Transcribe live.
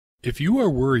If you are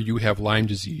worried you have Lyme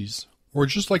disease, or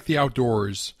just like the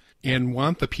outdoors, and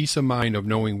want the peace of mind of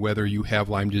knowing whether you have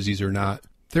Lyme disease or not,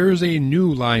 there is a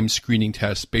new Lyme screening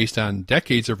test based on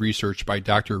decades of research by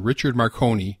Dr. Richard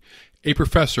Marconi, a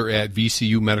professor at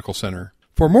VCU Medical Center.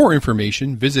 For more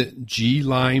information, visit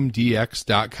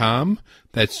glymedx.com,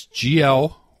 that's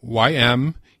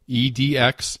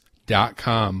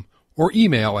glymedx.com, or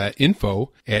email at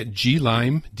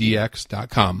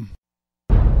info@glymedx.com.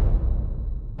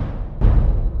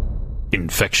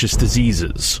 Infectious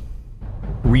diseases,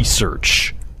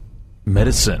 research,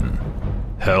 medicine,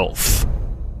 health.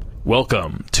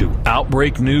 Welcome to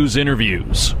Outbreak News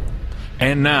Interviews.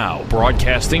 And now,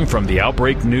 broadcasting from the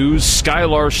Outbreak News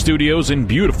Skylar Studios in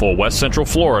beautiful West Central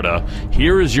Florida,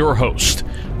 here is your host,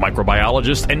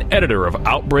 microbiologist and editor of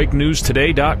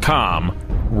OutbreakNewsToday.com,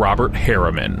 Robert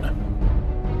Harriman.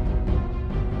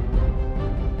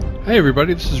 Hi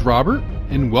everybody, this is Robert,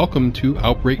 and welcome to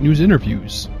Outbreak News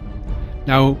Interviews.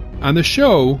 Now, on the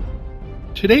show,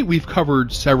 to date we've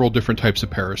covered several different types of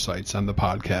parasites on the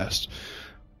podcast: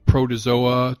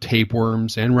 protozoa,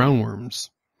 tapeworms, and roundworms.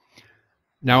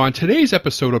 Now, on today's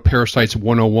episode of Parasites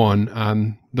 101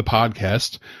 on the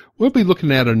podcast, we'll be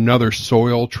looking at another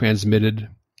soil-transmitted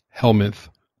helminth,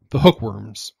 the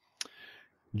hookworms.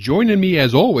 Joining me,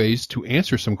 as always, to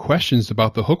answer some questions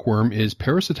about the hookworm is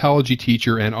parasitology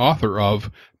teacher and author of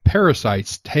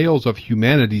Parasites, Tales of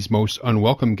Humanity's Most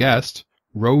Unwelcome Guest,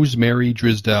 Rosemary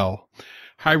Drisdelle.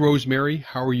 Hi, Rosemary.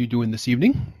 How are you doing this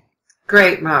evening?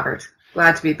 Great, Robert.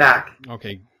 Glad to be back.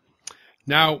 Okay.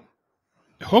 Now,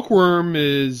 hookworm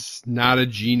is not a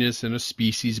genus and a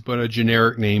species, but a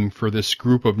generic name for this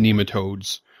group of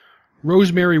nematodes.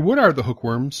 Rosemary, what are the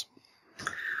hookworms?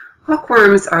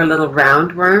 Hookworms are little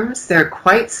roundworms. They're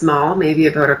quite small, maybe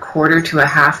about 1/4 to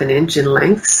 1/2 inch in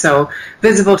length, so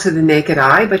visible to the naked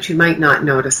eye, but you might not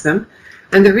notice them.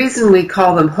 And the reason we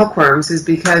call them hookworms is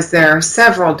because there are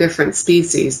several different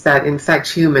species that infect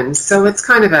humans, so it's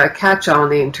kind of a catch-all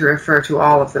name to refer to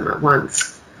all of them at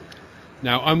once.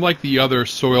 Now, unlike the other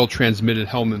soil-transmitted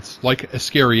helminths, like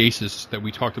Ascariasis that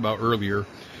we talked about earlier,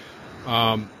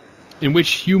 in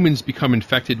which humans become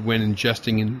infected when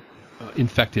ingesting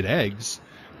infected eggs,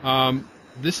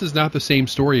 this is not the same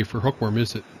story for hookworm,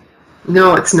 is it?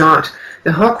 No, it's not.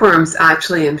 The hookworms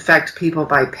actually infect people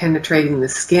by penetrating the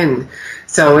skin.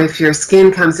 So if your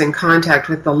skin comes in contact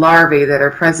with the larvae that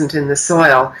are present in the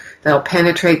soil, they'll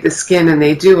penetrate the skin and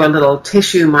they do a little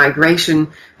tissue migration,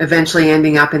 eventually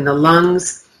ending up in the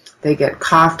lungs. They get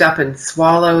coughed up and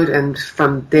swallowed, and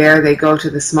from there they go to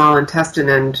the small intestine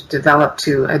and develop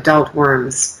to adult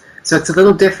worms. So it's a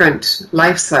little different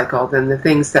life cycle than the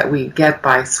things that we get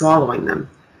by swallowing them.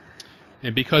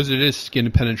 And because it is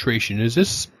skin penetration, is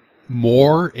this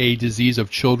more a disease of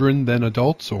children than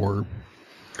adults, or?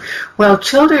 Well,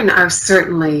 children are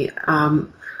certainly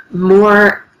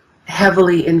more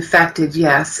heavily infected,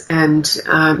 yes, and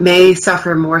may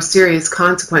suffer more serious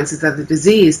consequences of the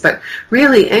disease, but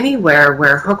really anywhere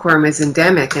where hookworm is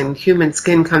endemic and human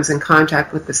skin comes in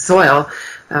contact with the soil,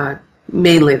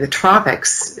 mainly the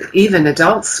tropics, even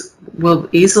adults will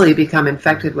easily become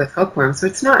infected with hookworms. So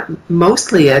it's not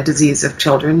mostly a disease of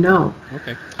children, no.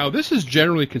 Okay. Now, this is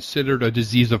generally considered a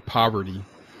disease of poverty.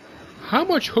 How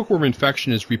much hookworm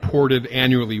infection is reported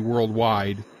annually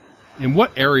worldwide, and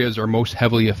what areas are most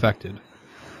heavily affected?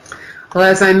 Well,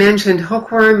 as I mentioned,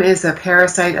 hookworm is a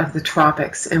parasite of the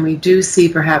tropics, and we do see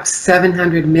perhaps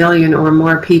 700 million or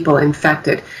more people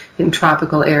infected in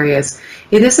tropical areas.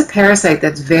 It is a parasite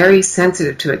that's very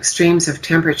sensitive to extremes of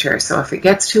temperature, so if it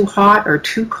gets too hot or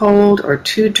too cold or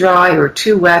too dry or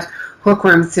too wet,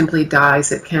 hookworm simply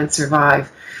dies. It can't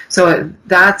survive. So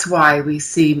that's why we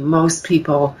see most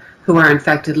people who are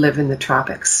infected live in the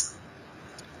tropics.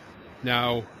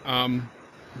 Now,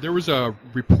 there was a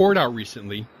report out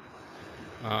recently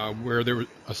where there was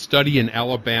a study in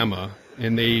Alabama,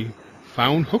 and they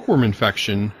found hookworm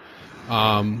infection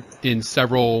in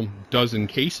several dozen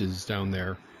cases down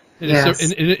there. And yes.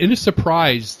 It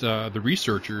surprised the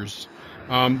researchers.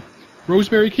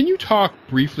 Rosemary, can you talk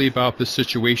briefly about the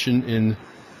situation in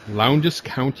Lowndes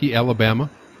County, Alabama?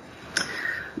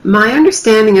 My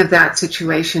understanding of that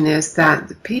situation is that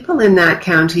the people in that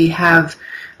county have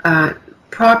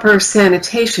proper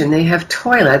sanitation. They have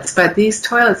toilets, but these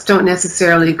toilets don't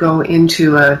necessarily go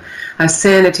into a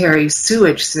sanitary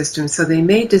sewage system, so they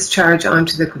may discharge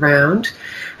onto the ground.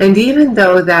 And even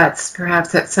though that's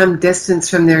perhaps at some distance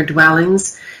from their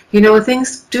dwellings, you know,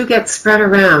 things do get spread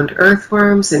around.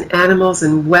 Earthworms and animals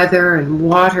and weather and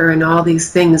water and all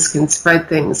these things can spread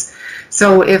things.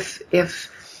 So if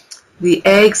the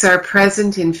eggs are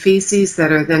present in feces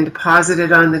that are then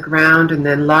deposited on the ground and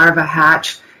then larvae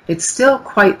hatch, it's still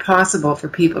quite possible for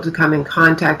people to come in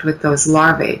contact with those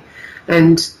larvae.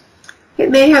 And it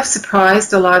may have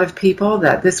surprised a lot of people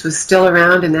that this was still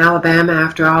around in Alabama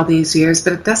after all these years,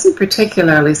 but it doesn't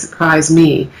particularly surprise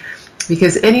me,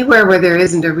 because anywhere where there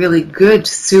isn't a really good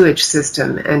sewage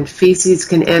system and feces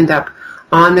can end up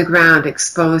on the ground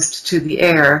exposed to the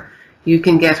air, you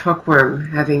can get hookworm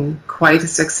having quite a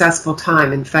successful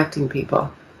time infecting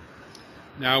people.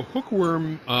 Now,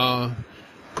 hookworm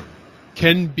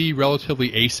can be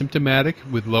relatively asymptomatic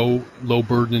with low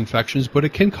burden infections, but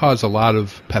it can cause a lot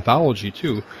of pathology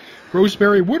too.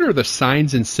 Rosemary, what are the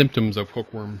signs and symptoms of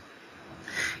hookworm?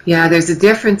 Yeah, there's a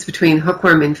difference between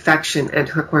hookworm infection and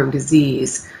hookworm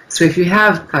disease. So if you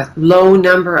have a low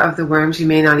number of the worms, you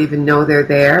may not even know they're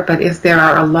there, but if there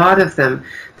are a lot of them,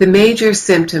 the major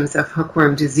symptoms of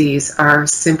hookworm disease are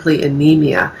simply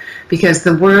anemia, because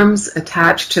the worms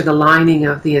attach to the lining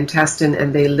of the intestine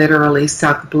and they literally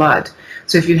suck blood.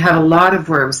 So if you have a lot of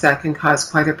worms, that can cause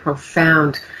quite a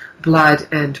profound blood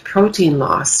and protein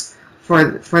loss for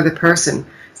the person.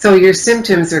 So your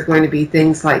symptoms are going to be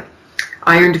things like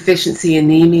iron deficiency,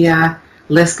 anemia,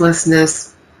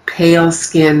 listlessness, pale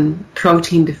skin,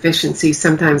 protein deficiency,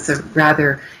 sometimes a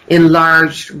rather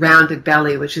enlarged, rounded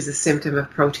belly, which is a symptom of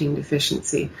protein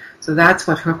deficiency. So that's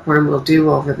what hookworm will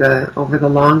do over the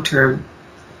long term.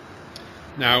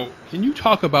 Now, can you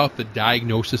talk about the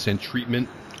diagnosis and treatment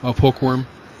of hookworm?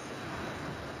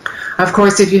 Of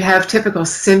course, if you have typical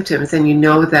symptoms and you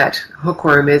know that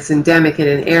hookworm is endemic in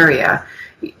an area,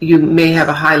 you may have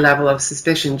a high level of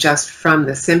suspicion just from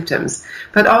the symptoms.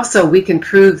 But also we can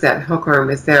prove that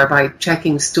hookworm is there by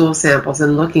checking stool samples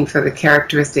and looking for the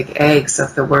characteristic eggs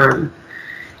of the worm.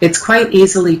 It's quite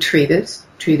easily treated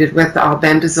with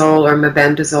albendazole or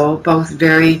mebendazole, both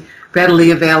very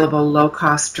readily available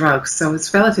low-cost drugs. So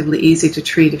it's relatively easy to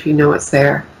treat if you know it's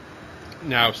there.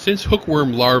 Now, since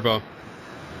hookworm larvae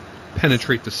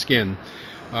penetrate the skin,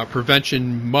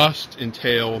 prevention must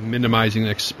entail minimizing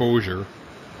exposure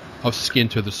of skin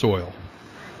to the soil.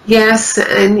 Yes,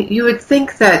 and you would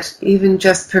think that even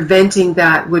just preventing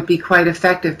that would be quite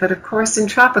effective, but of course in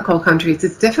tropical countries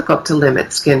it's difficult to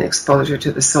limit skin exposure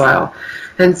to the soil.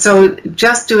 And so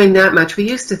just doing that much, we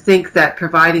used to think that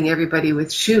providing everybody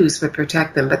with shoes would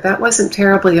protect them, but that wasn't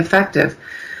terribly effective.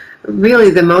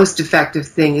 Really the most effective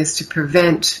thing is to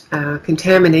prevent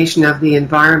contamination of the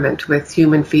environment with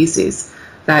human feces.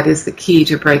 That is the key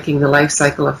to breaking the life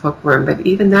cycle of hookworm, but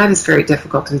even that is very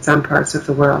difficult in some parts of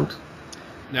the world.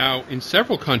 Now, in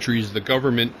several countries, the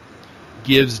government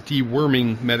gives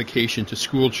deworming medication to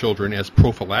school children as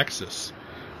prophylaxis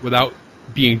without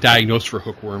being diagnosed for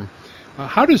hookworm.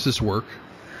 How does this work?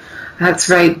 That's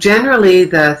right. Generally,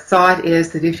 the thought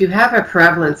is that if you have a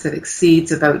prevalence that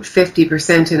exceeds about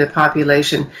 50% in a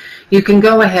population, you can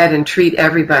go ahead and treat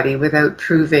everybody without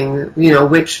proving,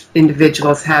 which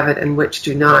individuals have it and which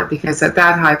do not, because at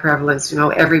that high prevalence,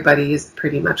 everybody is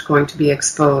pretty much going to be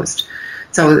exposed.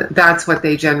 So that's what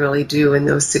they generally do in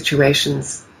those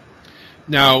situations.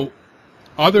 Now,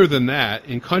 other than that,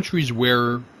 in countries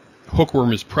where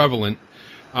hookworm is prevalent,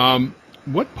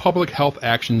 what public health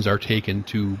actions are taken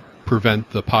to prevent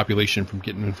the population from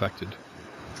getting infected?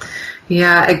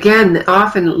 Yeah, again,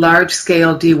 often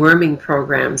large-scale deworming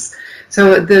programs.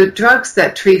 So the drugs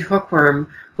that treat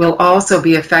hookworm will also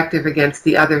be effective against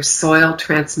the other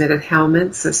soil-transmitted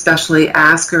helminths, especially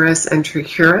Ascaris and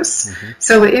Trichuris. Mm-hmm.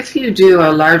 So if you do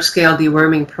a large-scale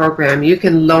deworming program, you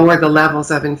can lower the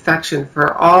levels of infection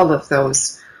for all of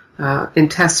those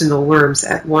intestinal worms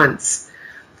at once.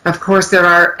 Of course, there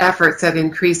are efforts at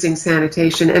increasing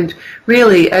sanitation, and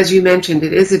really, as you mentioned,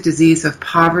 it is a disease of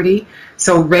poverty,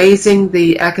 so raising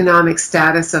the economic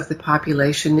status of the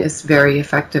population is very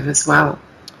effective as well.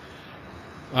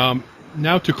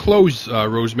 Now, to close,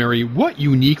 Rosemary, what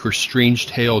unique or strange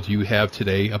tale do you have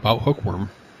today about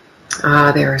hookworm?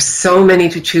 There are so many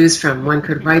to choose from. One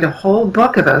could write a whole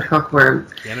book about hookworm.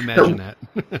 Can't imagine that.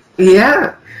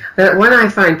 Yeah. The one I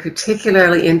find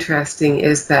particularly interesting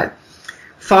is that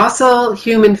fossil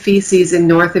human feces in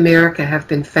North America have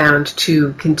been found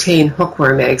to contain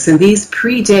hookworm eggs, and these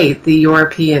predate the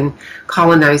European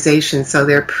colonization, so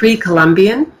they're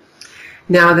pre-Columbian.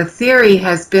 Now, the theory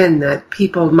has been that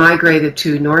people migrated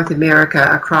to North America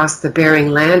across the Bering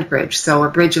Land Bridge, so a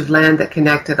bridge of land that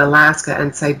connected Alaska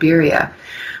and Siberia.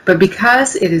 But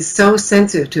because it is so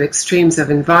sensitive to extremes of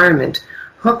environment,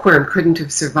 hookworm couldn't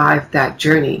have survived that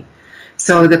journey.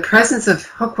 So the presence of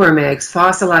hookworm eggs,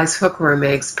 fossilized hookworm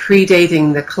eggs,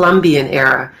 predating the Columbian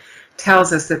era,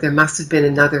 tells us that there must have been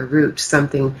another route,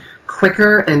 something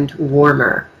quicker and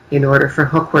warmer, in order for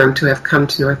hookworm to have come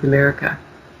to North America.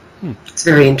 It's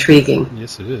very intriguing.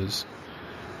 Yes, it is.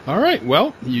 All right.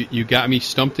 Well, you got me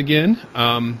stumped again.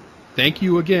 Thank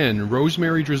you again,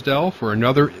 Rosemary Drisdelle, for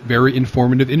another very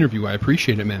informative interview. I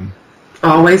appreciate it, ma'am.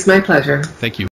 Always my pleasure. Thank you.